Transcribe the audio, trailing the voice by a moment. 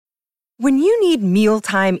When you need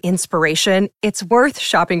mealtime inspiration, it's worth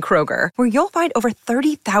shopping Kroger, where you'll find over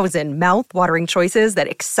 30,000 mouth-watering choices that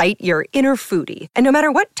excite your inner foodie. And no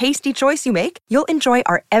matter what tasty choice you make, you'll enjoy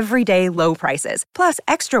our everyday low prices, plus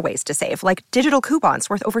extra ways to save, like digital coupons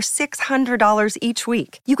worth over $600 each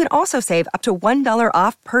week. You can also save up to $1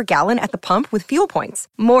 off per gallon at the pump with fuel points.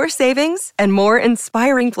 More savings and more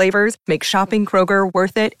inspiring flavors make shopping Kroger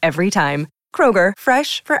worth it every time. Kroger,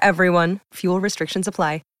 fresh for everyone. Fuel restrictions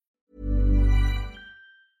apply.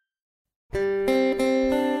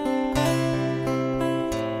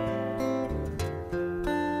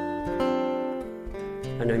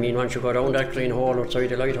 And I mean, once you go down that green hole outside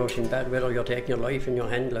the lighthouse in bad weather, you're taking your life in your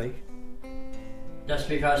hand, like. That's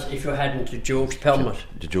because if you hadn't the Duke's permit,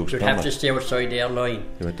 you'd have to stay outside their line.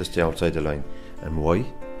 You had to stay outside the line. And why?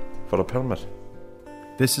 For a permit.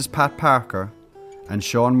 This is Pat Parker and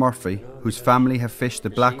Sean Murphy, whose family have fished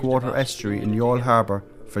the Blackwater estuary in Youghal Harbour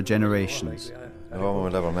for generations. No one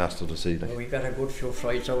will ever master the sea. We got a good few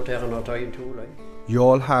flights out there in our time too, like.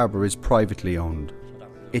 Youghal Harbour is privately owned.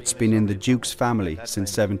 It's been in the Duke's family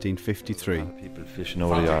since 1753. People fishing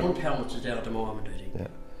over the Youghal. Permits is there at the moment, I think. Yeah.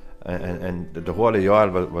 And the whole of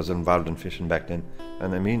Youghal was involved in fishing back then.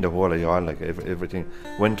 And I mean the whole of Youghal, like everything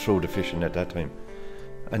went through the fishing at that time.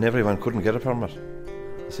 And everyone couldn't get a permit.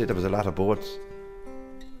 You see, there was a lot of boats,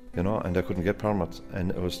 you know, and they couldn't get permits.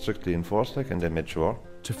 And it was strictly enforced, like, and they made sure.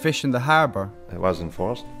 To fish in the harbour, it was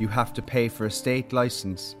enforced. You have to pay for a state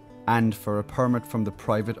licence and for a permit from the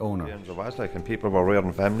private owner. Yeah, there was, like, and people were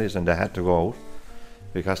rearing families and they had to go out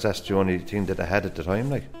because that's the only thing that they had at the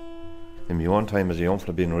time, like. In my own time as a young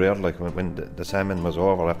fella being reared, like, when the salmon was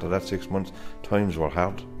over after that 6 months, times were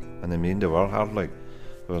hard. And I mean, they were hard, like.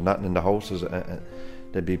 There was nothing in the houses.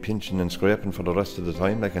 They'd be pinching and scraping for the rest of the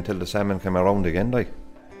time, like, until the salmon came around again, like.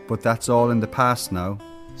 But that's all in the past now.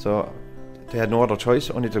 So they had no other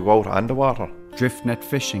choice, only to go out on the water. Drift net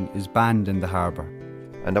fishing is banned in the harbour.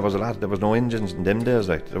 And there was no engines in them days,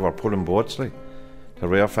 like. They were pulling boats, like, to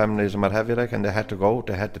rear families and what have you, like, and they had to go out,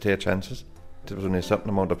 they had to take chances. There was only a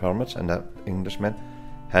certain amount of permits, and that Englishman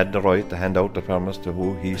had the right to hand out the permits to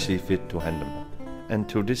who he see fit to hand them. And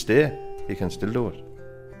to this day, he can still do it.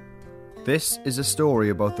 This is a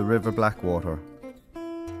story about the River Blackwater.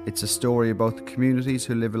 It's a story about the communities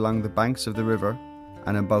who live along the banks of the river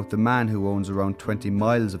and about the man who owns around 20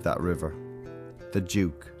 miles of that river, the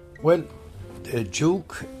Duke. Well, the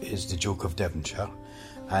Duke is the Duke of Devonshire,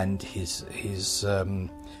 and his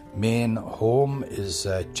main home is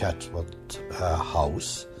Chatsworth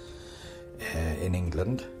House in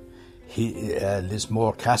England.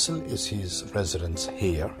 Lismore Castle is his residence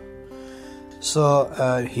here.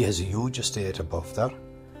 So he has a huge estate above there,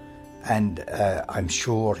 and I'm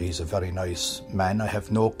sure he's a very nice man. I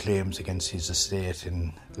have no claims against his estate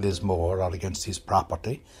in Lismore or against his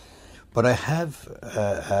property, but I have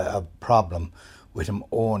a problem with him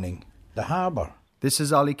owning the harbour. This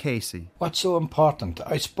is Ollie Casey. What's so important?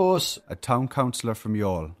 I suppose a town councillor from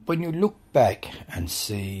Youghal. When you look back and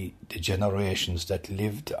see the generations that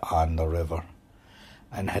lived on the river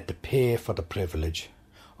and had to pay for the privilege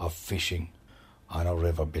of fishing on a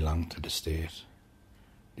river belonged to the state,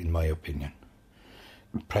 in my opinion.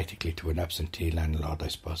 Practically to an absentee landlord, I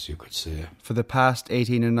suppose you could say. For the past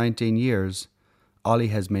 18 and 19 years, Ollie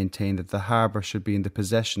has maintained that the harbour should be in the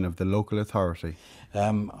possession of the local authority.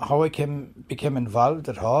 How I became involved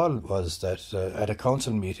at all was that at a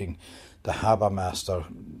council meeting, the harbour master,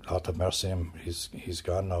 Lord have mercy him, he's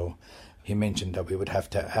gone now, he mentioned that we would have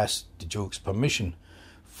to ask the Duke's permission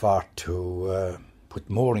to put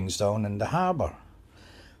moorings down in the harbour.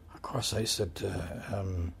 Of course, I said,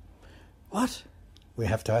 what? We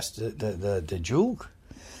have to ask the Duke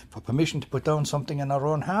for permission to put down something in our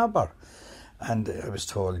own harbour? And I was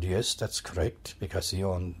told, yes, that's correct, because he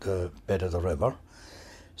owned the bed of the river.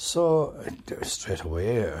 So straight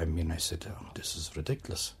away, I said, oh, this is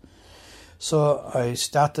ridiculous. So I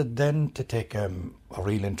started then to take a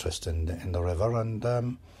real interest in the river, and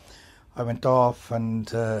I went off and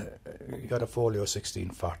got a folio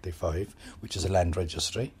 1645, which is a land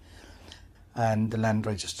registry. And the land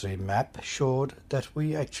registry map showed that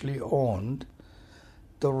we actually owned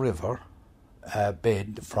the river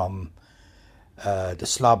bed from the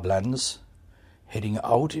sloblands heading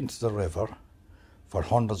out into the river for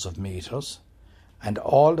hundreds of metres, and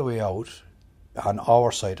all the way out on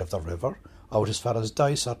our side of the river, out as far as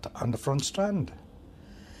Dysart on the front strand.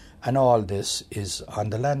 And all this is on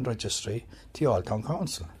the land registry to Youghal Town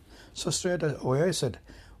Council. So straight away I said,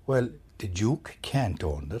 well, the Duke can't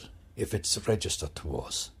own it if it's registered to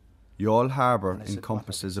us. Youghal Harbour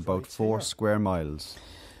encompasses about 4 square miles.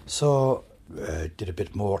 So did a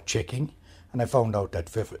bit more checking, And I found out that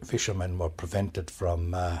fishermen were prevented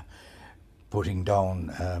from putting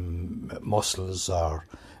down mussels or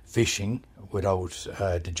fishing without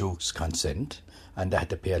the Duke's consent, and they had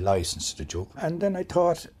to pay a licence to the Duke. And then I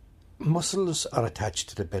thought, mussels are attached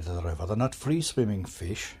to the bed of the river. They're not free-swimming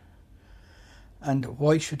fish. And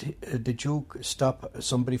why should the Duke stop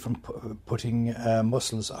somebody from putting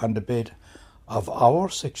mussels on the bed of our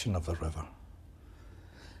section of the river?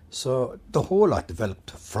 So the whole lot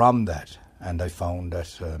developed from that, and I found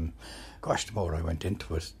that, the more I went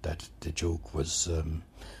into it, that the Duke was,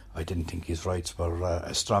 I didn't think his rights were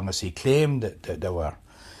as strong as he claimed that they were.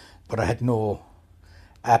 But I had no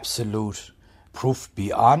absolute proof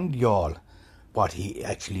beyond Youghal what he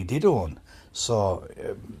actually did own. So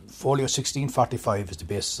Folio 1645 is the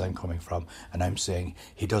basis I'm coming from, and I'm saying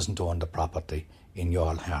he doesn't own the property in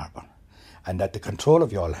Youghal Harbour, and that the control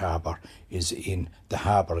of Youghal Harbour is in the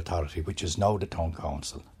Harbour Authority, which is now the Town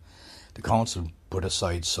Council. The council put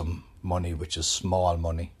aside some money, which is small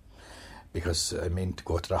money, because to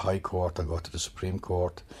go to the High Court or go to the Supreme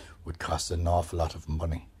Court would cost an awful lot of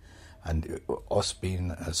money, and us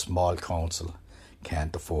being a small council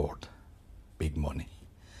can't afford big money.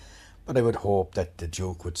 But I would hope that the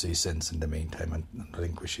Duke would see sense in the meantime and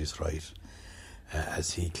relinquish his right,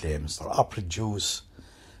 as he claims, or produce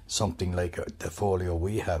something like the folio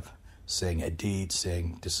we have, saying a deed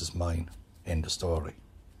saying this is mine, end of story.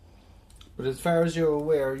 But as far as you're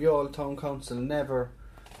aware, Youghal Town Council never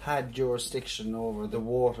had jurisdiction over the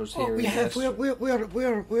waters here. We have.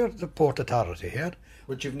 We're the Port Authority here.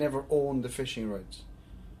 But you've never owned the fishing rights?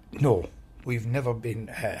 No, we've never been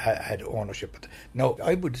had ownership. No,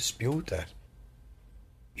 I would dispute that.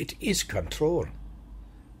 It is control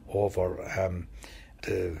over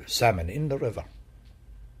the salmon in the river.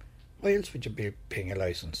 Why else would you be paying a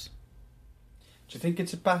licence? Do you think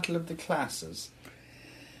it's a battle of the classes?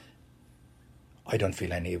 I don't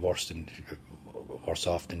feel any worse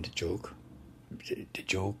off than the Duke. The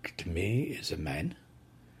Duke, to me, is a man,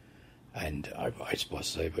 and I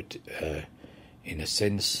suppose I would, in a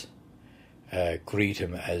sense, greet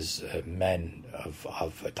him as a man of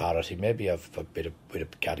authority, maybe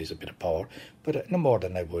carries a bit of power, but no more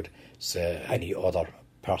than I would say any other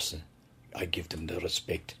person. I give them the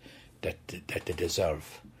respect that they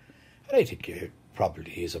deserve. And I think probably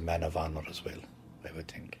he's a man of honour as well, I would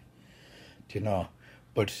think.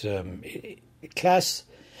 But class,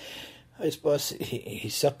 I suppose he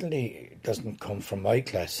certainly doesn't come from my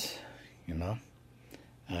class,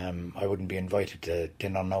 I wouldn't be invited to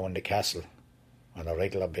dinner now in the castle on a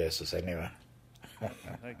regular basis anyway. I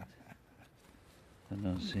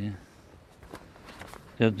don't see.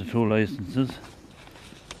 There's the two licences.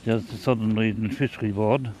 There's the Southern Regional Fishery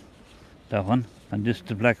Board, that one, and this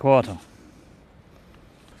the Blackwater.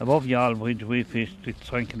 Above Youghal Bridge we fished at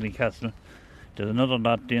Strankenby Castle. There's another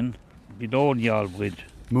lot in below Youghal Bridge.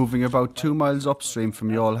 Moving about 2 miles upstream from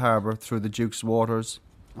Youghal Harbour through the Duke's waters.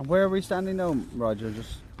 And where are we standing now, Roger?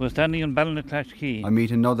 We're standing in Ballinaclash Quay. I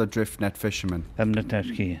meet another drift net fisherman.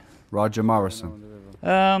 Ballinaclash Quay. Roger Morrison.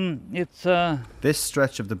 This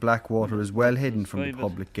stretch of the Blackwater is well hidden from the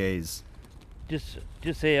public gaze.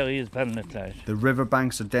 This area is Ballinaclash. The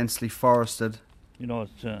riverbanks are densely forested.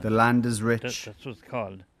 The land is rich. That's what it's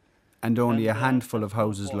called. And only a handful of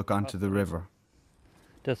houses look onto the river.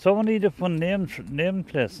 There's so many different named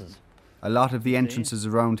places. A lot of the entrances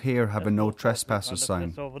around here have a no trespassers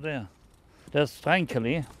sign. Over there. There's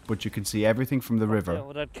Strankenby. But you can see everything from the river.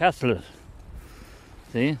 Where that castle is.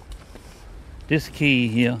 See? This quay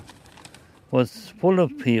here was full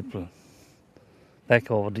of people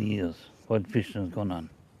back over the years when fishing has gone on.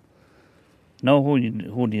 Now who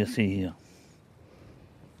do you see here?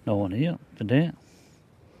 No one here today.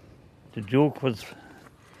 The Duke was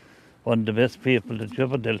one of the best people that you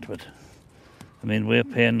ever dealt with. We're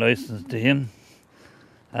paying licence to him,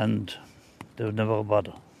 and there was never a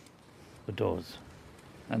bother with those.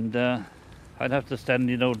 And I'd have to stand,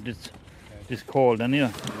 this cold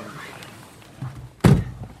anyway.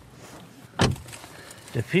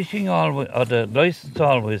 The fishing the licence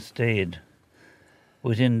always stayed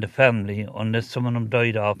within the family unless some of them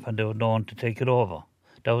died off and there was no one to take it over.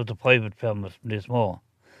 That was the private permit from this more.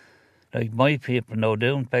 Like my people now,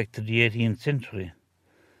 they went back to the 18th century.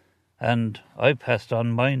 And I passed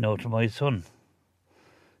on mine now to my son,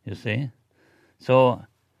 you see. So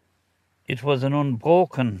it was an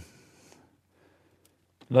unbroken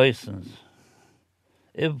licence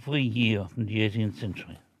every year from the 18th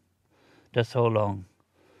century. That's how long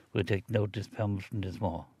we're taking out this permit from this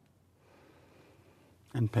more.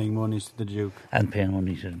 And paying money to the Duke. And paying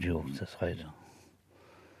money to the Duke, that's right.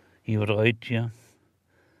 He would write to you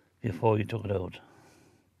before you took it out.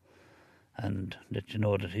 and let you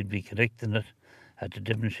know that he'd be collecting it at the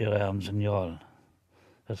Devonshire Arms in Youghal.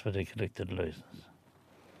 That's where they collected the licence.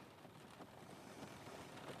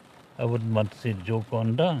 I wouldn't want to see the joke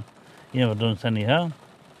going down. He never done us any harm.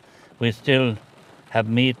 We still have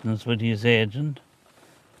meetings with his agent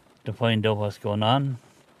to find out what's going on,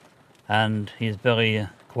 and he's very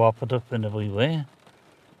cooperative in every way.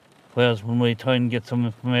 Whereas when we try and get some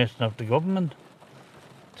information of the government,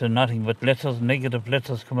 there's nothing but letters, negative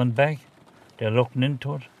letters coming back. They're looking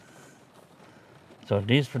into it. So at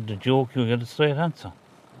least for the joke you get a straight answer.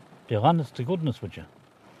 They're honest to goodness with you.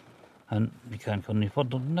 And you can't go any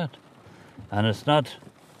further than that. And it's not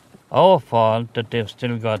our fault that they've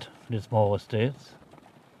still got Lismore estates.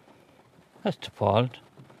 That's the fault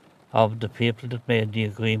of the people that made the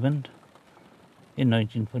agreement in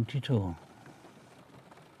 1922.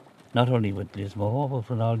 Not only with Lismore, but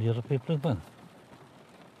with all the other people as well.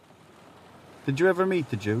 Did you ever meet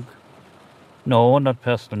the Duke? No, not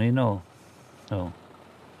personally, no. No.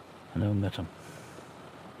 I never met him.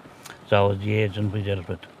 So I was the agent we dealt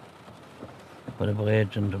with. Whatever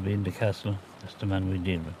agent will be in the castle, that's the man we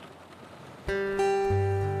deal with.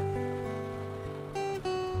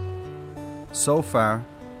 So far,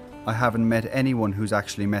 I haven't met anyone who's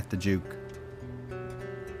actually met the Duke.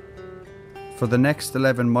 For the next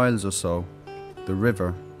 11 miles or so, the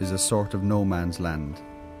river is a sort of no man's land.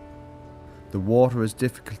 The water is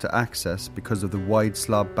difficult to access because of the wide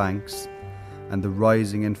slob banks and the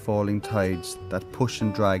rising and falling tides that push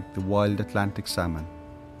and drag the wild Atlantic salmon.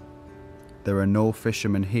 There are no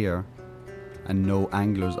fishermen here and no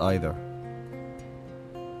anglers either.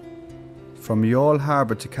 From Youghal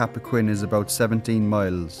Harbour to Cappoquin is about 17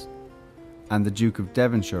 miles, and the Duke of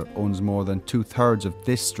Devonshire owns more than 2/3 of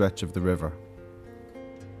this stretch of the river.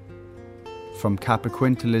 From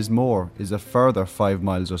Cappoquin to Lismore is a further 5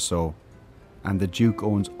 miles or so, and the Duke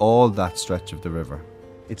owns all that stretch of the river.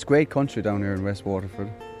 It's great country down here in West Waterford.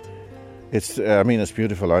 It's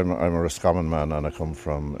beautiful. I'm a Roscommon man, and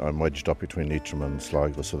I'm wedged up between Leitrim and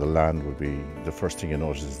Sligo, so the land would be, the first thing you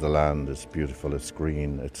notice is the land is beautiful, it's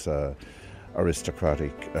green, it's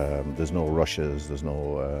aristocratic, there's no rushes, there's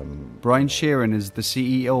no... Brian Sheeran is the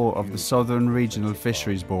CEO of the Southern Regional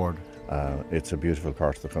Fisheries Board. It's a beautiful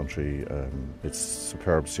part of the country, it's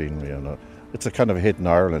superb scenery, and it's a kind of a hidden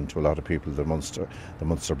Ireland to a lot of people. The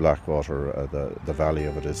Munster Blackwater, the valley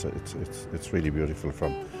of it it's really beautiful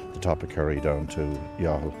from the top of Kerry down to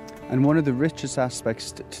Youghal. And one of the richest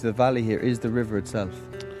aspects to the valley here is the river itself.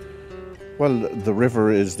 Well, the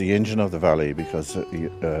river is the engine of the valley because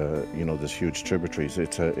there's huge tributaries.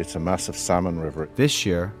 It's a massive salmon river. This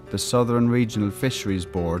year, the Southern Regional Fisheries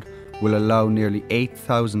Board will allow nearly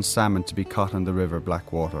 8,000 salmon to be caught on the River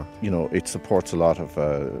Blackwater. It supports a lot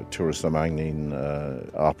of tourism angling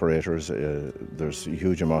operators. There's a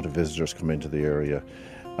huge amount of visitors come into the area.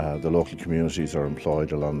 The local communities are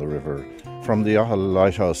employed along the river. From the Youghal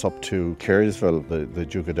Lighthouse up to Carysville, the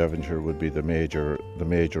Duke of Devonshire would be the major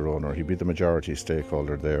owner. He'd be the majority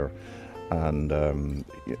stakeholder there. And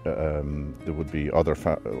there would be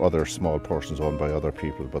other small portions owned by other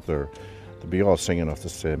people, but they'll be all singing off the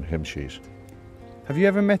same hymn sheet. Have you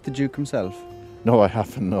ever met the Duke himself? No, I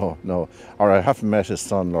haven't, no. Or I haven't met his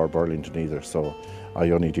son, Lord Burlington, either, so I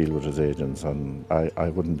only deal with his agents, and I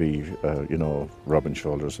wouldn't be, rubbing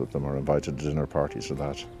shoulders with them or invited to dinner parties or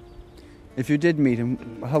that. If you did meet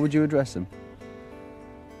him, how would you address him?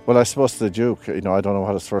 Well, I suppose the Duke, I don't know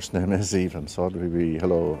what his first name is even, so it would be,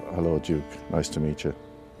 hello Duke, nice to meet you.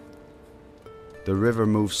 The river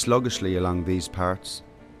moves sluggishly along these parts.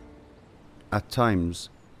 At times,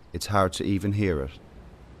 it's hard to even hear it.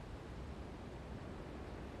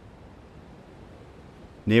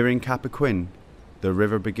 Nearing Cappoquin, the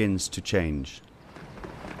river begins to change.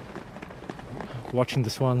 Watching the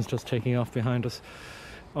swans just taking off behind us.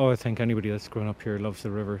 I think anybody that's grown up here loves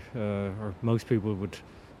the river, or most people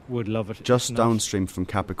would love it. Just downstream from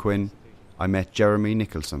Cappoquin, I met Jeremy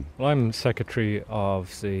Nicholson. Well, I'm secretary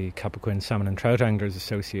of the Cappoquin Salmon and Trout Anglers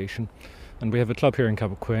Association, and we have a club here in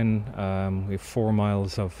Cappoquin. We have 4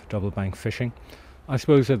 miles of double bank fishing. I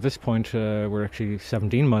suppose at this point we're actually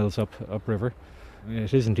 17 miles upriver.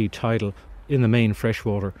 It is indeed tidal. In the main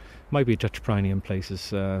freshwater, might be Dutch briny in places,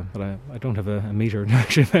 but I don't have a metre to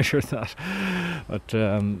actually measure that. But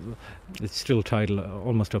it's still tidal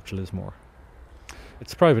almost up to Lismore.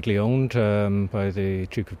 It's privately owned by the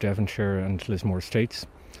Duke of Devonshire and Lismore Estates,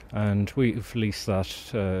 and we've leased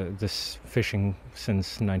this fishing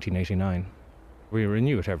since 1989. We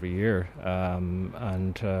renew it every year,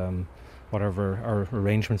 and whatever our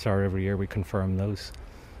arrangements are every year, we confirm those.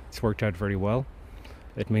 It's worked out very well.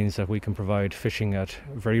 It means that we can provide fishing at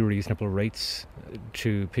very reasonable rates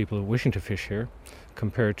to people wishing to fish here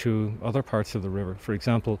compared to other parts of the river. For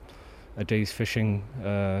example, a day's fishing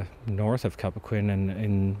north of Cappoquin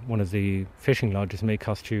in one of the fishing lodges may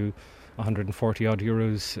cost you 140 odd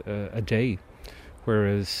euros a day,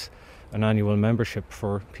 whereas an annual membership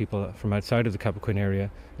for people from outside of the Cappoquin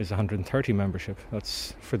area is 130 membership.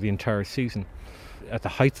 That's for the entire season. At the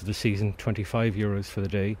height of the season, 25 euros for the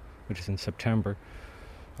day, which is in September,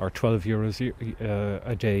 or 12 euros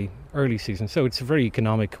a day early season. So it's a very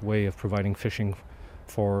economic way of providing fishing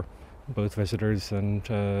for both visitors and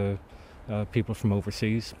people from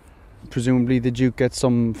overseas. Presumably the Duke gets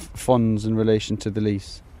some funds in relation to the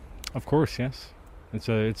lease. Of course, yes. It's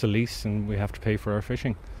a lease and we have to pay for our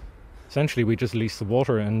fishing. Essentially we just lease the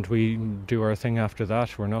water and we do our thing after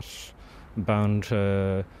that. We're not bound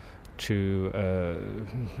to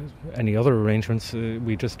any other arrangements.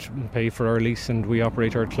 We just pay for our lease and we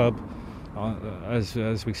operate our club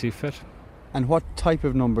as we see fit. And what type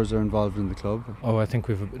of numbers are involved in the club? Oh, I think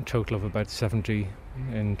we've a total of about 70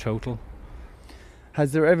 in total.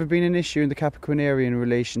 Has there ever been an issue in the Cappoquin area in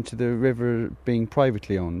relation to the river being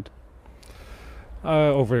privately owned?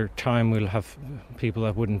 Over time we'll have people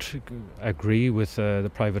that wouldn't agree with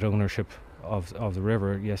the private ownership of the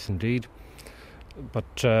river, yes indeed. But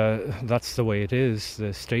that's the way it is.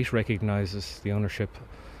 The state recognises the ownership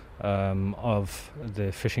of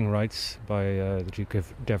the fishing rights by the Duke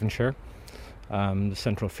of Devonshire. The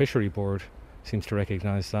Central Fishery Board seems to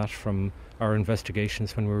recognise that from our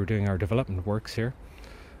investigations when we were doing our development works here.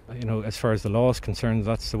 You know, as far as the law is concerned,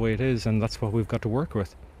 that's the way it is and that's what we've got to work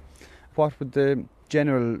with. What would the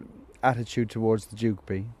general attitude towards the Duke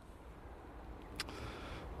be?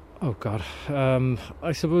 Oh God,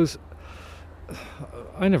 I suppose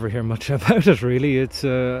I never hear much about it really. It's,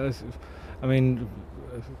 I mean,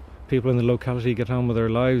 people in the locality get on with their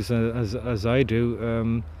lives as I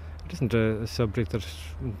do. It isn't a subject that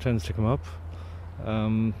tends to come up.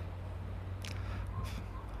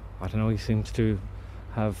 I don't know, he seems to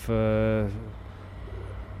have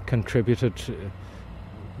contributed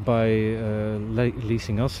by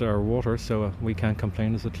leasing us our water, so we can't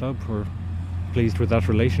complain as a club. We're pleased with that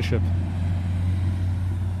relationship.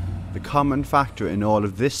 The common factor in all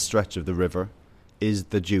of this stretch of the river is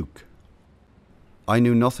the Duke. I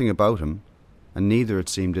knew nothing about him, and neither, it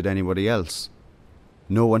seemed, did anybody else.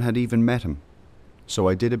 No one had even met him, so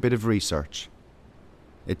I did a bit of research.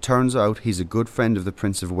 It turns out he's a good friend of the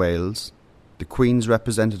Prince of Wales, the Queen's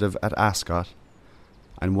representative at Ascot,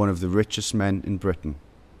 and one of the richest men in Britain.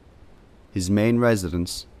 His main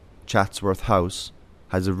residence, Chatsworth House,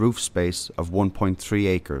 has a roof space of 1.3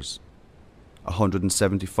 acres,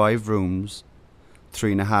 175 rooms,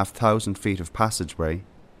 3,500 feet of passageway,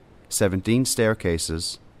 17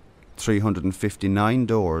 staircases, 359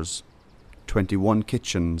 doors, 21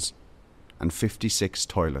 kitchens, and 56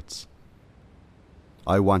 toilets.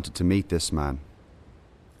 I wanted to meet this man.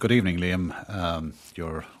 Good evening, Liam.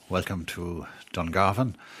 You're welcome to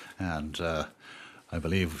Dungarvan, and I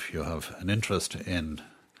believe you have an interest in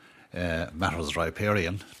matters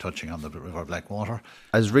riparian, touching on the River Blackwater.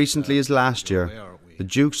 As recently as last year, the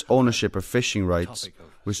Duke's ownership of fishing rights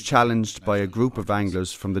was challenged by a group of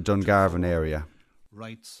anglers from the Dungarvan area.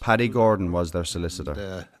 Paddy Gordon was their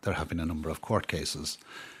solicitor. There have been a number of court cases.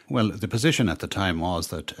 Well, the position at the time was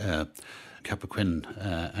that Cappoquin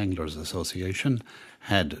Anglers Association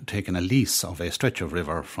had taken a lease of a stretch of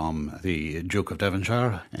river from the Duke of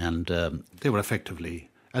Devonshire, and they were effectively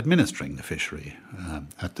administering the fishery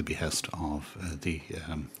at the behest of the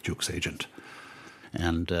Duke's agent.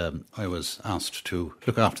 And I was asked to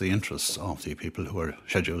look after the interests of the people who were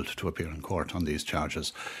scheduled to appear in court on these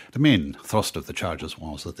charges. The main thrust of the charges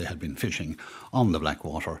was that they had been fishing on the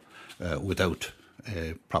Blackwater without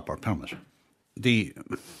a proper permit. The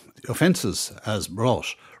offences as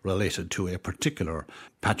brought related to a particular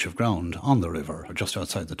patch of ground on the river just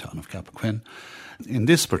outside the town of Cappoquin. In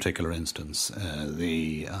this particular instance,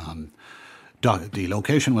 the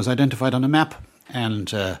location was identified on a map,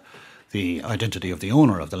 and the identity of the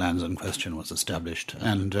owner of the lands in question was established,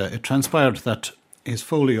 and it transpired that his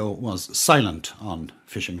folio was silent on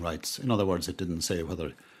fishing rights. In other words, it didn't say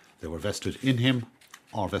whether they were vested in him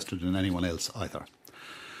or vested in anyone else either.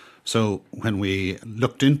 So when we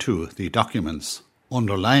looked into the documents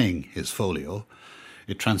underlying his folio,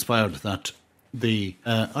 it transpired that the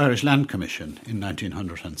Irish Land Commission in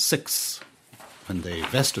 1906, when they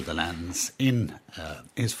vested the lands in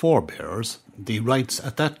his forebears, the rights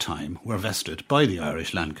at that time were vested by the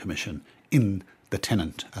Irish Land Commission in the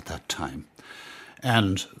tenant at that time.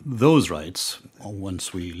 And those rights,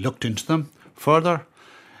 once we looked into them further,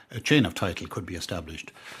 a chain of title could be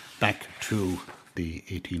established back to the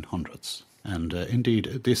 1800s. And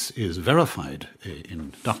indeed, this is verified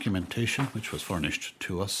in documentation which was furnished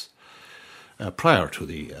to us prior to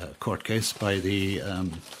the court case by the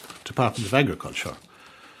Department of Agriculture,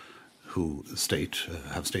 who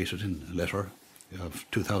have stated in a letter of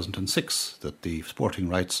 2006 that the sporting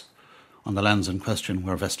rights on the lands in question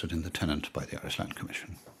were vested in the tenant by the Irish Land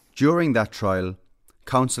Commission. During that trial,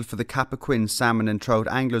 counsel for the Cappoquin Salmon and Trout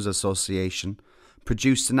Anglers Association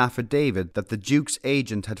produced an affidavit that the Duke's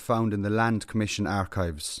agent had found in the Land Commission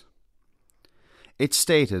archives. It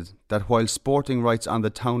stated that while sporting rights on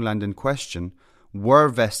the townland in question were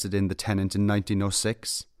vested in the tenant in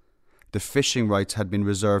 1906, the fishing rights had been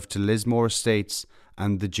reserved to Lismore Estates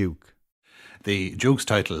and the Duke. The Duke's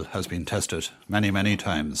title has been tested many, many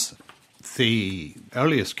times. The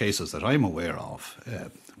earliest cases that I'm aware of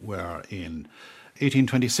were in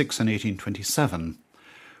 1826 and 1827,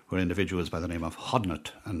 where individuals by the name of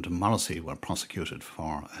Hodnett and Morrissey were prosecuted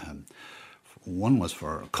for, one was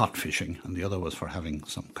for cod fishing and the other was for having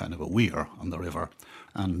some kind of a weir on the river,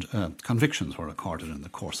 and convictions were recorded in the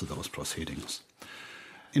course of those proceedings.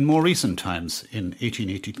 In more recent times, in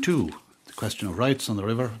 1882, the question of rights on the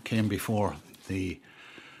river came before the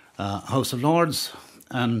House of Lords,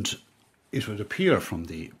 and it would appear from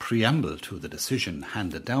the preamble to the decision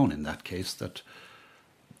handed down in that case that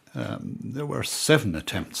there were 7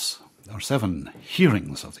 attempts or 7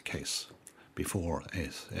 hearings of the case before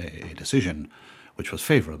a decision which was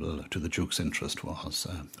favourable to the Duke's interest was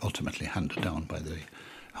ultimately handed down by the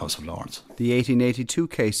House of Lords. The 1882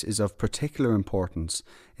 case is of particular importance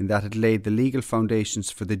in that it laid the legal foundations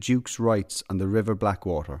for the Duke's rights on the River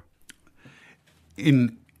Blackwater.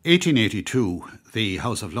 In 1882, the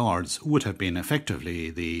House of Lords would have been effectively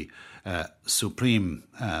the supreme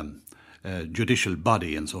judicial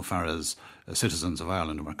body insofar as citizens of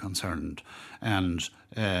Ireland were concerned, and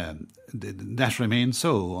that remained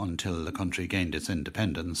so until the country gained its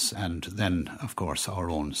independence, and then, of course, our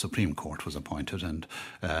own Supreme Court was appointed and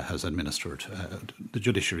has administered,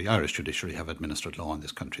 the Irish judiciary have administered law in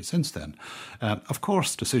this country since then. Of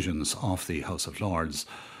course, decisions of the House of Lords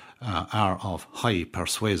are of high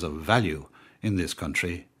persuasive value in this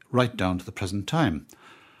country right down to the present time.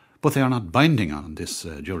 But they are not binding on this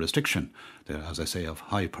jurisdiction. They are, as I say, of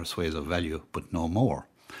high persuasive value, but no more.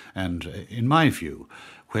 And in my view,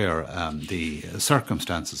 where the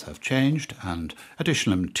circumstances have changed and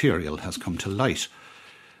additional material has come to light,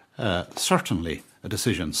 certainly a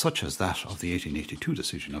decision such as that of the 1882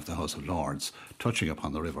 decision of the House of Lords touching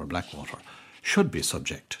upon the River Blackwater should be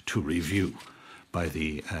subject to review by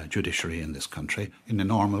the judiciary in this country in a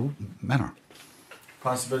normal manner.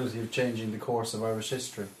 Possibility of changing the course of Irish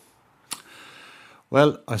history?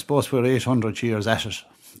 Well, I suppose we're 800 years at it,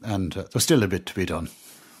 and there's still a bit to be done.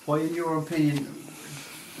 Why, in your opinion,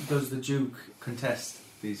 does the Duke contest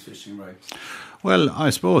these fishing rights? Well, I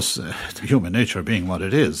suppose human nature being what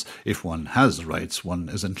it is, if one has rights, one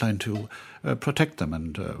is inclined to protect them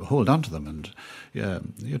and hold on to them, and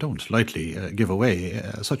you don't lightly give away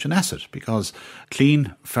such an asset, because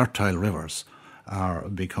clean, fertile rivers are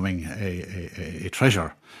becoming a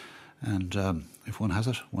treasure, and if one has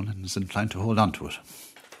it, one is inclined to hold on to it.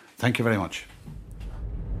 Thank you very much.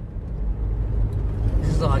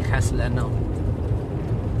 This is all Castleland now.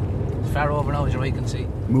 It's far over now, as you can see.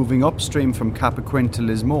 Moving upstream from Cappoquin to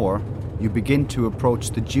Lismore, you begin to approach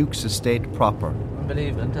the Duke's estate proper.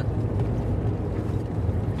 Unbelievable, isn't it?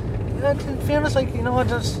 Yeah, in fairness,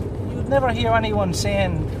 you'd never hear anyone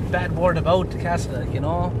saying a bad word about the castle,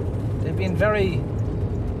 They've been very,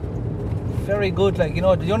 very good,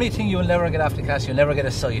 the only thing you'll never get off the castle, you'll never get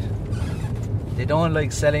a site. They don't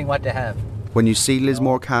like selling what they have. When you see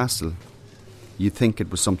Lismore Castle, you think it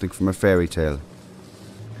was something from a fairy tale.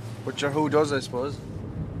 But who does, I suppose?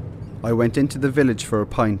 I went into the village for a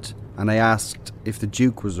pint and I asked if the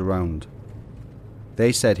Duke was around.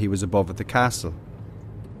 They said he was above at the castle.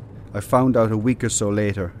 I found out a week or so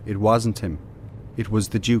later it wasn't him. It was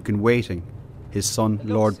the Duke in waiting, his son,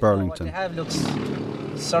 Lord Burlington. What they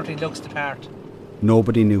have certainly looks the part.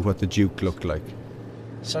 Nobody knew what the Duke looked like.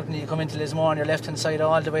 Certainly you come into Lismore on your left hand side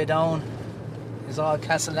all the way down. There's all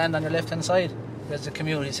castle land on your left hand side. There's the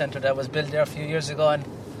community centre that was built there a few years ago, and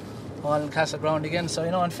all in Castle Ground again. So,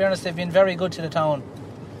 in fairness, they've been very good to the town,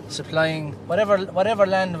 supplying whatever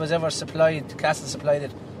land was ever supplied, the castle supplied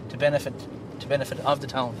it to benefit of the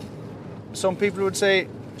town. Some people would say,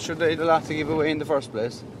 should they have a lot to give away in the first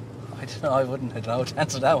place? I don't know, I don't know how to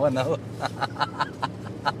answer that one now.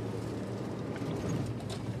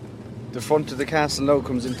 The front of the castle now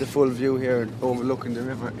comes into full view here, overlooking the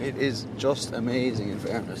river. It is just amazing, in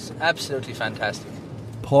fairness. Absolutely fantastic.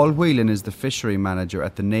 Paul Whelan is the fishery manager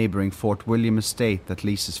at the neighbouring Fort William estate that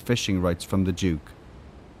leases fishing rights from the Duke.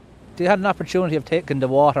 They had an opportunity of taking the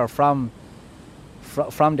water from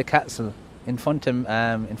the castle in front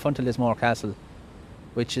of Lismore Castle,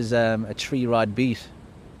 which is a 3-rod beat.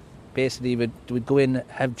 Basically, we'd go in,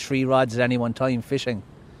 have 3 rods at any one time fishing.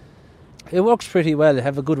 It works pretty well. They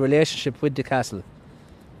have a good relationship with the castle,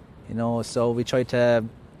 so we try to,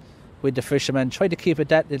 with the fishermen, try to keep it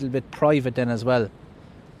that little bit private then as well.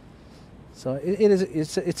 So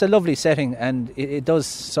it's a lovely setting, and it does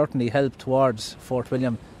certainly help towards Fort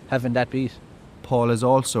William having that beat. Paul is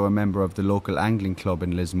also a member of the local angling club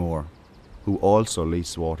in Lismore, who also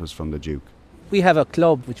lease waters from the Duke. We have a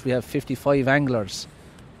club which we have 55 anglers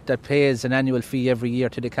that pays an annual fee every year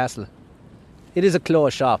to the castle. It is a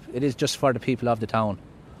closed shop. It is just for the people of the town.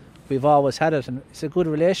 We've always had it, and it's a good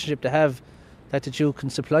relationship to have, that the Duke can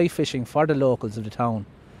supply fishing for the locals of the town.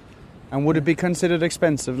 And would it be considered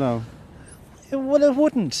expensive now? Well, it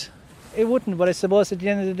wouldn't. It wouldn't, but I suppose at the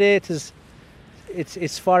end of the day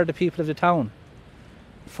it's for the people of the town.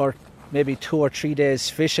 For maybe 2 or 3 days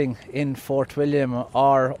fishing in Fort William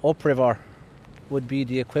or upriver would be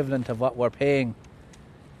the equivalent of what we're paying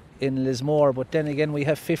in Lismore. But then again, we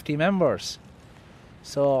have 50 members,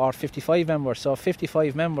 or 55 members. So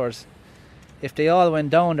 55 members, if they all went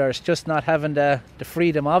down there, it's just not having the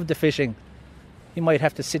freedom of the fishing. You might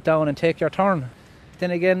have to sit down and take your turn.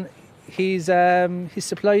 Then again, he's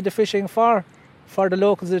supplied the fishing for the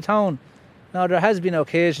locals of the town. Now, there has been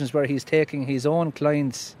occasions where he's taking his own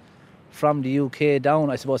clients from the UK down,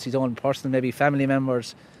 I suppose his own personal, maybe family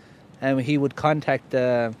members, and he would contact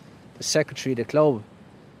the secretary of the club,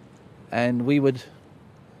 and we would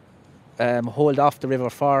hold off the river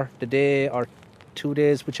for the day or 2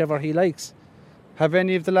 days, whichever he likes. Have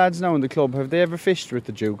any of the lads now in the club, have they ever fished with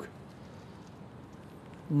the Duke?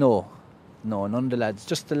 No, none of the lads.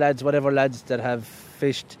 Just the lads, whatever lads that have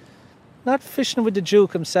fished. Not fishing with the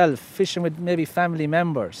Duke himself, fishing with maybe family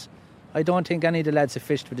members. I don't think any of the lads have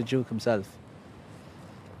fished with the Duke himself.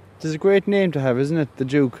 It's a great name to have, isn't it, the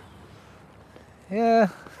Duke? Yeah,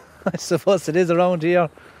 I suppose it is around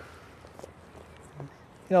here.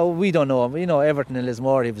 We don't know him. Everton in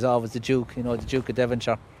Lismore, he was always the Duke, the Duke of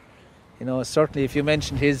Devonshire. Certainly if you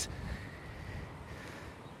mentioned his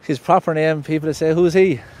proper name, people would say, who's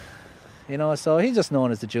he? So he's just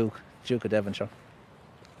known as the Duke of Devonshire.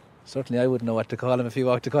 Certainly I wouldn't know what to call him if he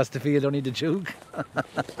walked across the field, only the Duke.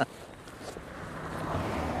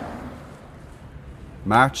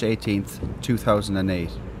 March 18th, 2008.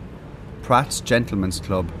 Pratt's Gentlemen's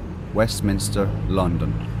Club, Westminster,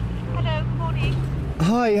 London. Hello, good morning.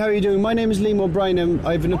 Hi, how are you doing? My name is Liam O'Brien.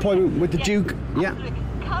 I have an appointment with the Duke. Yeah.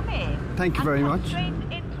 Come in. Thank you very much. Straight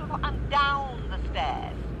into and down the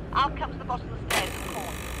stairs. I'll come to the bottom of the stairs in the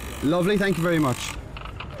corner. Lovely, thank you very much.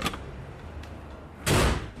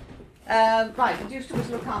 Right, I'm just to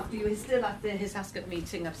look after you. He's still at his Ascot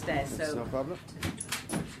meeting upstairs, so... That's no problem.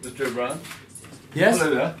 Mr. O'Brien? Yes?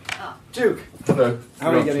 Hello there. Duke. Hello.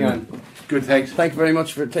 How are you getting on? Good, thanks. Thank you very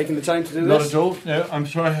much for taking the time to do Not this. at all. No, I'm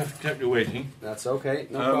sorry I have kept you waiting. That's okay,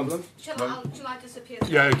 no problem. Shall I disappear?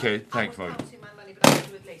 Yeah, okay, thanks, Mike.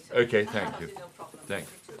 Okay, thank you.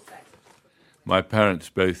 Thanks. My parents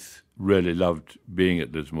both really loved being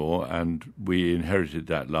at Lismore, and we inherited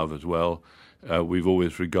that love as well. We've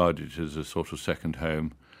always regarded it as a sort of second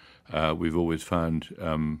home. We've always found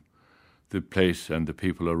the place and the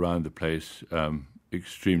people around the place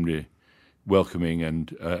extremely welcoming,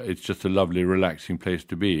 and it's just a lovely, relaxing place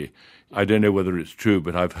to be. I don't know whether it's true,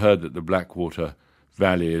 but I've heard that the Blackwater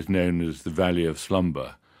Valley is known as the Valley of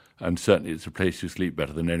Slumber, and certainly it's a place you sleep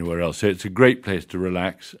better than anywhere else. So it's a great place to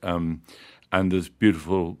relax, and there's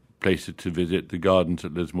beautiful places to visit. The gardens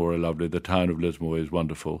at Lismore are lovely. The town of Lismore is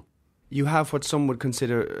wonderful. You have what some would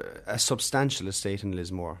consider a substantial estate in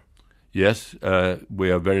Lismore. Yes,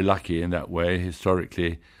 we are very lucky in that way.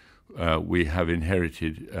 Historically, we have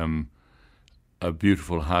inherited a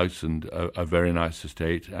beautiful house and a very nice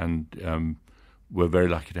estate, and we're very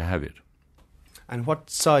lucky to have it. And what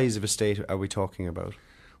size of estate are we talking about?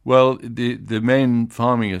 Well, the main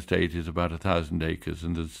farming estate is about 1,000 acres,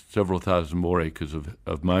 and there's several thousand more acres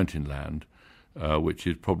of mountain land, which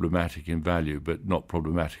is problematic in value, but not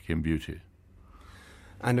problematic in beauty.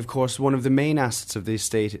 And of course, one of the main assets of the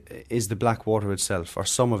estate is the Blackwater itself, or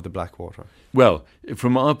some of the Blackwater. Well,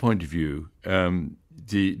 from our point of view,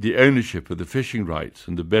 the ownership of the fishing rights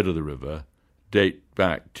and the bed of the river date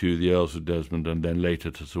back to the Earls of Desmond and then later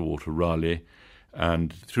to Sir Walter Raleigh.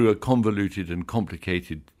 And through a convoluted and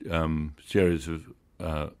complicated series of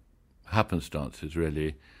happenstances,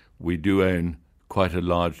 really, we do own quite a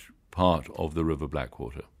large part of the River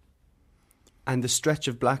Blackwater. And the stretch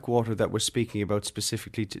of Blackwater that we're speaking about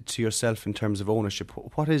specifically to yourself in terms of ownership,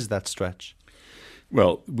 what is that stretch?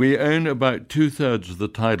 Well, we own about 2/3 of the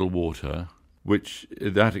tidal water, which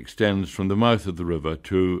that extends from the mouth of the river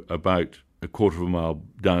to about a quarter of a mile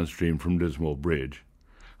downstream from Lismore Bridge.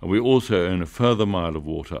 And we also own a further mile of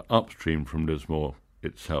water upstream from Lismore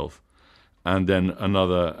itself, and then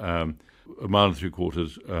another a mile and 3/4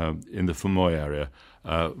 in the Fermoy area,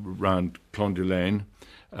 round Clondulaine,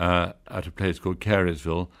 at a place called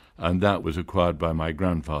Carysville, and that was acquired by my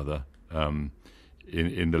grandfather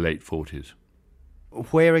in the late 40s.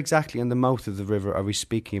 Where exactly in the mouth of the river are we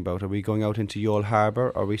speaking about? Are we going out into Youghal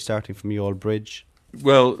Harbour, or are we starting from Youghal Bridge?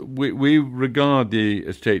 Well, we regard the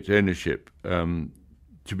estate's ownership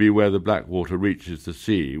to be where the Blackwater reaches the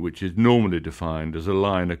sea, which is normally defined as a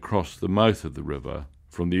line across the mouth of the river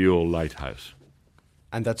from the Youghal Lighthouse.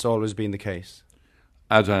 And that's always been the case?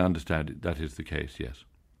 As I understand it, that is the case, yes.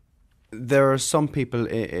 There are some people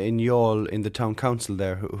in Youghal, in the town council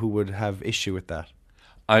there, who would have issue with that.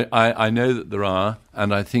 I know that there are,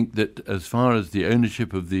 and I think that as far as the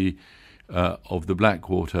ownership of the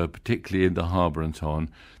Blackwater, particularly in the harbour and so on,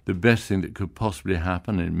 the best thing that could possibly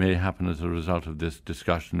happen, and it may happen as a result of this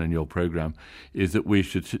discussion in your programme, is that we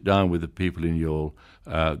should sit down with the people in Youghal,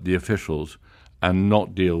 the officials, and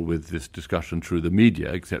not deal with this discussion through the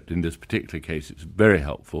media, except in this particular case it's very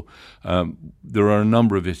helpful. There are a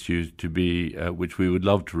number of issues to be which we would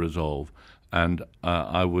love to resolve, and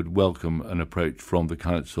I would welcome an approach from the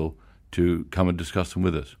council to come and discuss them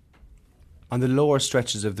with us. On the lower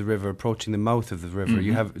stretches of the river, approaching the mouth of the river,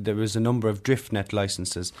 there is a number of drift net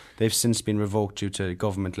licences. They've since been revoked due to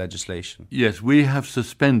government legislation. Yes, we have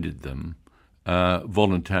suspended them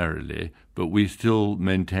voluntarily, but we still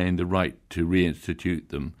maintain the right to reinstitute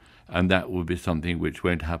them, and that will be something which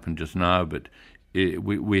won't happen just now, but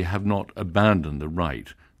we have not abandoned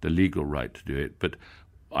the legal right to do it, but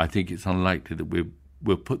I think it's unlikely that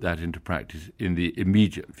we'll put that into practice in the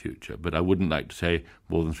immediate future, but I wouldn't like to say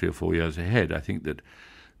more than 3 or 4 years ahead. I think that,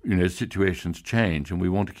 situations change and we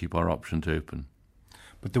want to keep our options open.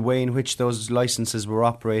 But the way in which those licences were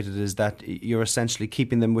operated is that you're essentially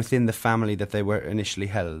keeping them within the family that they were initially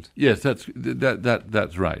held. Yes, that's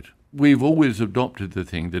right. We've always adopted the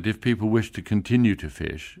thing that if people wish to continue to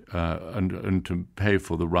fish and to pay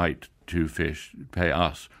for the right to fish, pay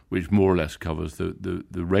us, which more or less covers the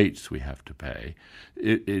rates we have to pay,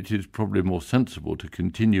 it is probably more sensible to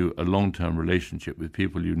continue a long-term relationship with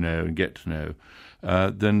people you know and get to know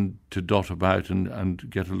than to dot about and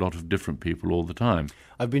get a lot of different people all the time.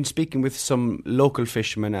 I've been speaking with some local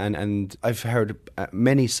fishermen and I've heard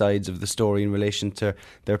many sides of the story in relation to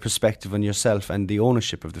their perspective on yourself and the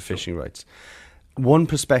ownership of the fishing rights. One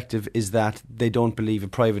perspective is that they don't believe a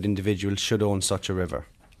private individual should own such a river.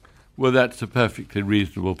 Well, that's a perfectly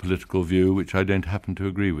reasonable political view, which I don't happen to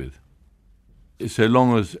agree with. So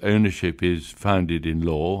long as ownership is founded in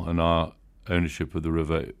law, and our ownership of the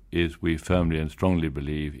river is, we firmly and strongly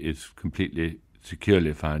believe, is completely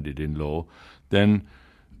securely founded in law, then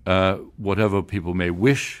whatever people may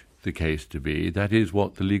wish the case to be, that is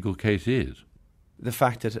what the legal case is. The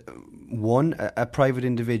fact that, one, a private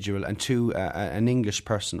individual, and two, an English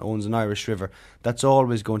person owns an Irish river, that's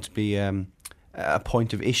always going to be a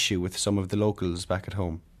point of issue with some of the locals back at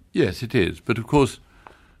home. Yes, it is. But of course,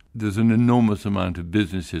 there's an enormous amount of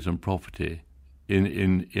businesses and property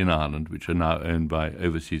in Ireland which are now owned by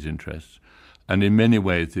overseas interests. And in many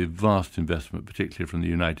ways, the vast investment, particularly from the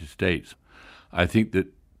United States, I think that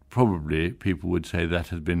probably people would say that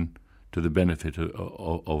has been to the benefit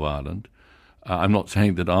of Ireland. I'm not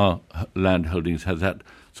saying that our land holdings has that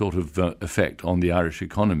sort of effect on the Irish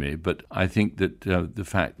economy, but I think that the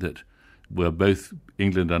fact that we're both,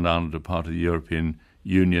 England and Ireland, are part of the European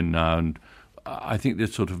Union now, and I think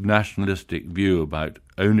this sort of nationalistic view about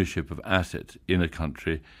ownership of assets in a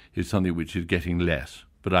country is something which is getting less.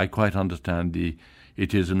 But I quite understand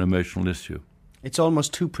it is an emotional issue. It's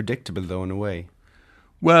almost too predictable, though, in a way.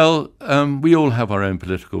 Well, we all have our own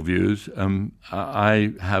political views.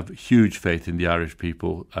 I have huge faith in the Irish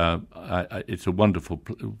people. It's a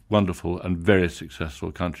wonderful and very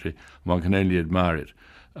successful country. One can only admire it.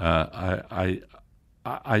 I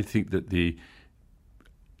think that the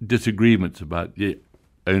disagreements about the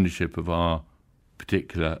ownership of our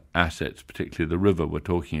particular assets, particularly the river we're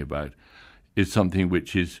talking about, is something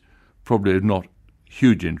which is probably of not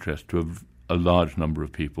huge interest to a large number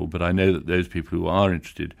of people, but I know that those people who are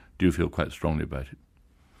interested do feel quite strongly about it.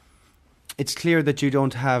 It's clear that you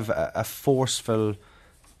don't have a forceful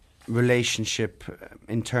relationship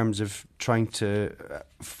in terms of trying to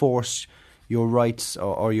force your rights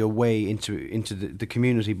or your way into the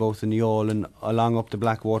community, both in Youghal and along up the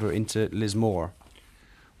Blackwater into Lismore?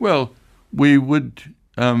 Well, we would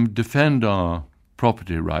defend our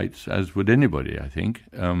property rights, as would anybody, I think.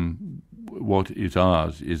 What is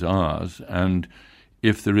ours, and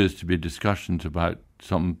if there is to be discussions about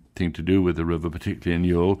something to do with the river, particularly in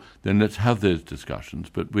Youghal, then let's have those discussions.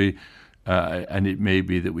 But and it may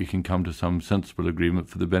be that we can come to some sensible agreement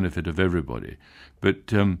for the benefit of everybody.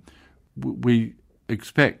 But we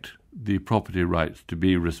expect the property rights to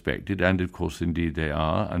be respected, and of course, indeed they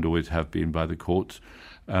are, and always have been by the courts.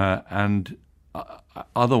 And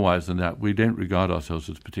otherwise than that, we don't regard ourselves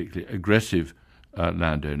as particularly aggressive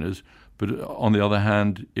landowners. But on the other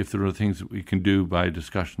hand, if there are things that we can do by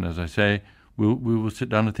discussion, as I say, we will sit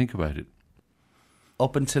down and think about it.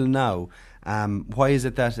 Up until now, why is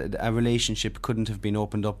it that a relationship couldn't have been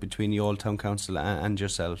opened up between Youghal Town Council and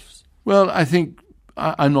yourselves? Well, I think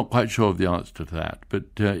I'm not quite sure of the answer to that, but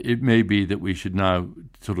it may be that we should now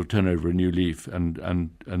sort of turn over a new leaf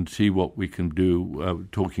and see what we can do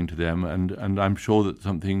talking to them, and I'm sure that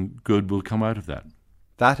something good will come out of that.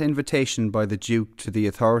 That invitation by the Duke to the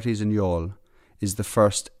authorities in Youghal is the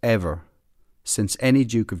first ever since any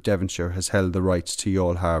Duke of Devonshire has held the rights to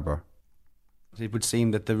Youghal Harbour. It would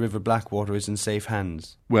seem that the River Blackwater is in safe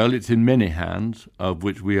hands. Well, it's in many hands, of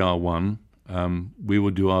which we are one. We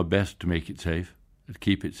will do our best to make it safe, to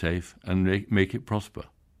keep it safe, and make it prosper.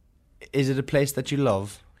 Is it a place that you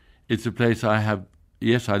love? It's a place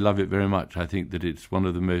yes, I love it very much. I think that it's one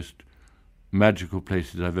of the most magical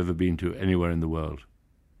places I've ever been to anywhere in the world.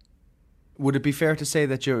 Would it be fair to say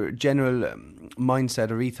that your general mindset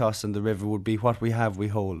or ethos in the river would be what we have, we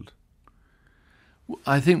hold?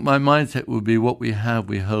 I think my mindset would be what we have,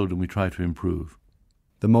 we hold, and we try to improve.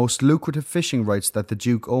 The most lucrative fishing rights that the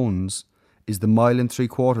Duke owns is the 1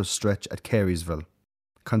 3/4 stretch at Carysville,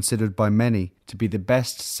 considered by many to be the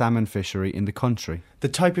best salmon fishery in the country. The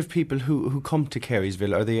type of people who come to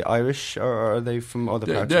Carysville, are they Irish or are they from other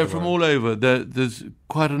parts of the world? They're from all over. There's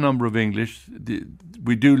quite a number of English.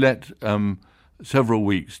 We do let several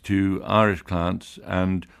weeks to Irish clients,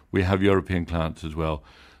 and we have European clients as well.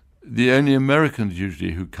 The only Americans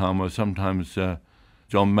usually who come are sometimes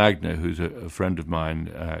John Magner, who's a friend of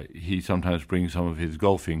mine. He sometimes brings some of his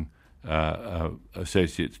golfing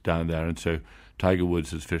associates down there, and so Tiger Woods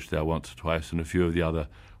has fished there once or twice, and a few of the other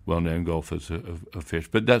well-known golfers have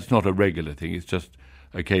fished. But that's not a regular thing. It's just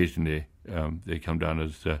occasionally they come down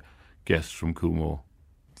as guests from Coolmore.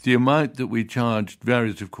 The amount that we charge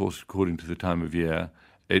varies, of course, according to the time of year.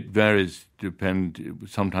 It varies,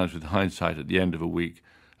 sometimes with hindsight at the end of a week.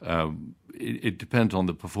 It depends on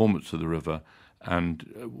the performance of the river,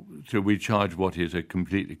 and so we charge what is a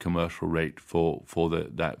completely commercial rate for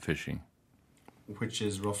that fishing. Which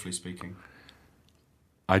is, roughly speaking?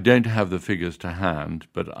 I don't have the figures to hand,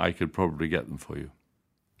 but I could probably get them for you.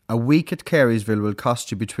 A week at Carysville will cost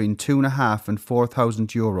you between €2,500 and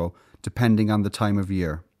 €4,000, depending on the time of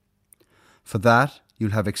year. For that,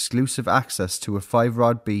 you'll have exclusive access to a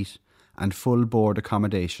 5-rod beat and full board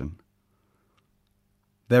accommodation.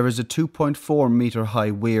 There is a 2.4 metre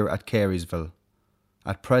high weir at Carysville.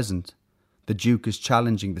 At present, the Duke is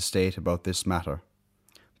challenging the state about this matter.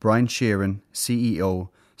 Brian Sheeran, CEO,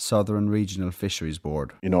 Southern Regional Fisheries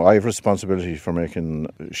Board. You know, I have responsibility for making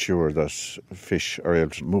sure that fish are able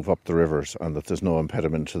to move up the rivers and that there's no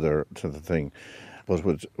impediment to the thing. But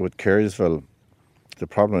with Carysville, the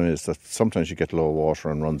problem is that sometimes you get low water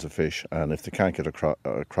and runs of fish, and if they can't get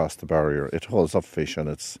across the barrier, it holds up fish and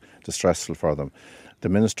it's distressful for them. The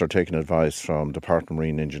Minister, taking advice from Department of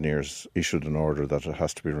Marine Engineers, issued an order that it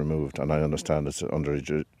has to be removed, and I understand it's under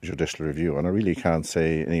judicial review, and I really can't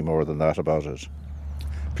say any more than that about it.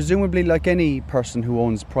 Presumably, like any person who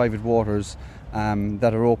owns private waters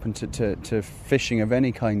that are open to fishing of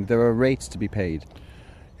any kind, there are rates to be paid.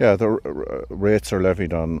 Yeah, the rates are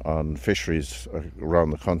levied on fisheries around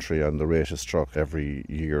the country, and the rate is struck every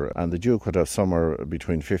year. And the Duke would have somewhere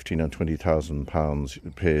between £15,000 and £20,000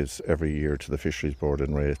 pays every year to the Fisheries Board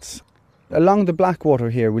in rates. Along the Blackwater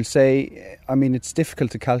here, we'll say, I mean, it's difficult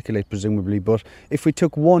to calculate presumably, but if we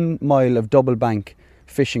took 1 mile of double bank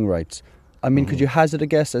fishing rights, I mean, could you hazard a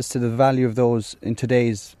guess as to the value of those in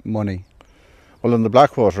today's money? Well, in the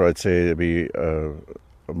Blackwater, I'd say it'd be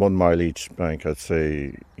 1 mile each bank. I'd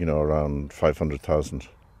say, around 500,000,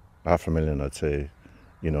 $500,000. I'd say,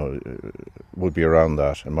 would be around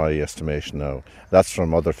that in my estimation now. That's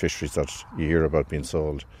from other fisheries that you hear about being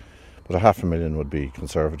sold, but $500,000 would be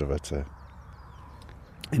conservative, I'd say.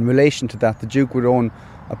 In relation to that, the Duke would own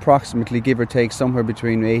approximately, give or take, somewhere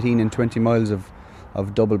between 18 and 20 miles of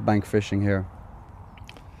double bank fishing here.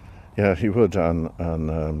 Yeah, he would, and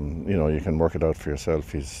you know, you can work it out for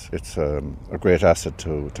yourself. It's a great asset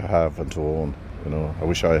to have and to own. You know, I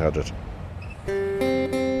wish I had it.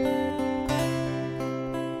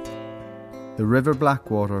 The River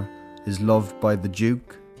Blackwater is loved by the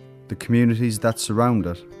Duke, the communities that surround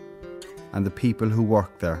it, and the people who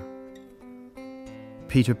work there.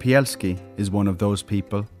 Peter Pielski is one of those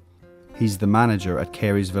people. He's the manager at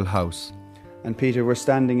Carysville House. And Peter, we're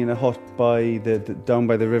standing in a hut by down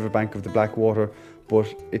by the riverbank of the Blackwater,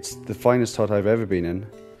 but it's the finest hut I've ever been in.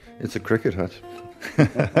 It's a cricket hut.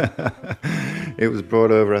 It was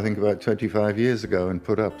brought over, I think, about 25 years ago and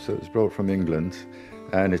put up, so it was brought from England,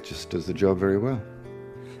 and it just does the job very well.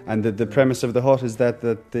 And the premise of the hut is that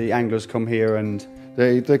the anglers come here and...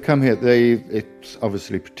 They come here, it's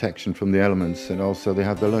obviously protection from the elements, and also they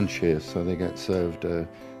have their lunch here, so they get served a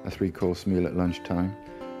 3-course meal at lunchtime.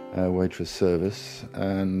 Waitress service,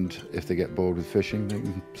 and if they get bored with fishing, they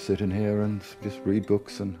can sit in here and just read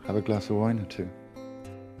books and have a glass of wine or two.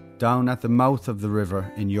 Down at the mouth of the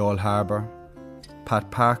river in Youghal Harbour,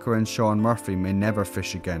 Pat Parker and Sean Murphy may never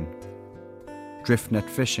fish again. Driftnet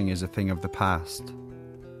fishing is a thing of the past.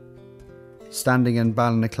 Standing in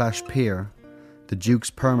Ballinaclash Pier, the Duke's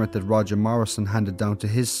permit that Roger Morrison handed down to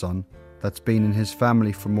his son, that's been in his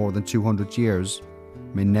family for more than 200 years,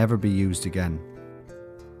 may never be used again.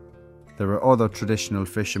 There are other traditional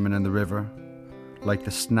fishermen in the river, like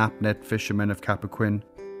the snapnet fishermen of Cappoquin,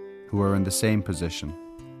 who are in the same position.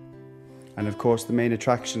 And of course the main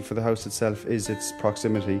attraction for the house itself is its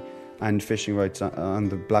proximity and fishing rights on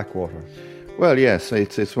the Blackwater. Well, yes,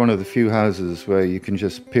 it's one of the few houses where you can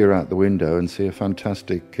just peer out the window and see a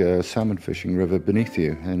fantastic salmon fishing river beneath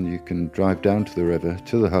you, and you can drive down to the river,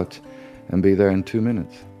 to the hut, and be there in 2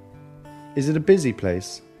 minutes. Is it a busy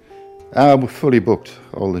place? We're fully booked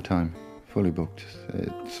all the time. Fully booked.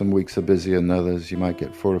 Some weeks are busier than others. You might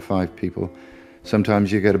get 4 or 5 people. Sometimes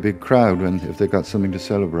you get a big crowd if they've got something to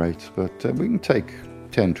celebrate. But we can take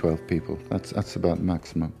 10, 12 people. That's about the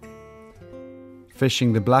maximum.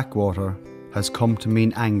 Fishing the Blackwater has come to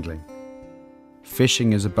mean angling.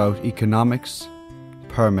 Fishing is about economics,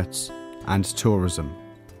 permits, and tourism.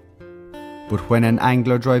 But when an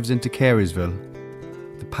angler drives into Carysville,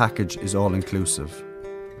 the package is all-inclusive.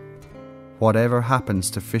 Whatever happens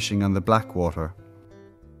to fishing on the Blackwater,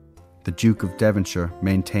 the Duke of Devonshire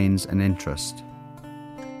maintains an interest.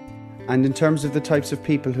 And in terms of the types of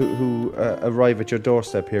people who arrive at your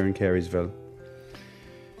doorstep here in Carysville?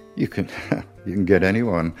 You can get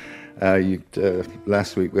anyone.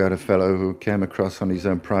 Last week we had a fellow who came across on his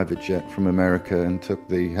own private jet from America and took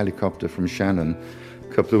the helicopter from Shannon.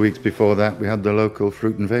 A couple of weeks before that we had the local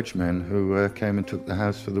fruit and veg men who came and took the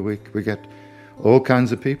house for the week. We get all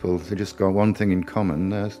kinds of people. They just got one thing in common.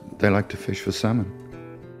 They like to fish for salmon.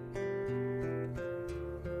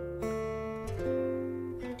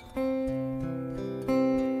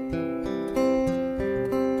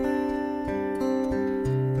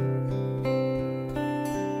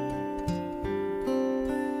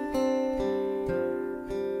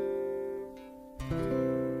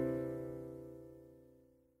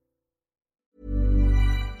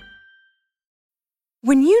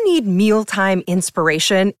 When you need mealtime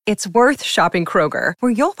inspiration, it's worth shopping Kroger,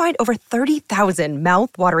 where you'll find over 30,000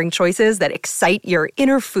 mouth-watering choices that excite your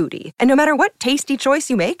inner foodie. And no matter what tasty choice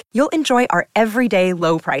you make, you'll enjoy our everyday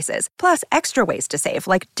low prices, plus extra ways to save,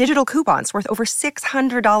 like digital coupons worth over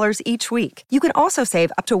 $600 each week. You can also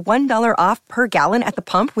save up to $1 off per gallon at the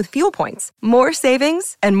pump with fuel points. More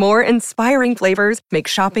savings and more inspiring flavors make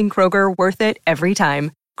shopping Kroger worth it every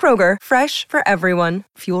time. Kroger, fresh for everyone.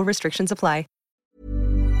 Fuel restrictions apply.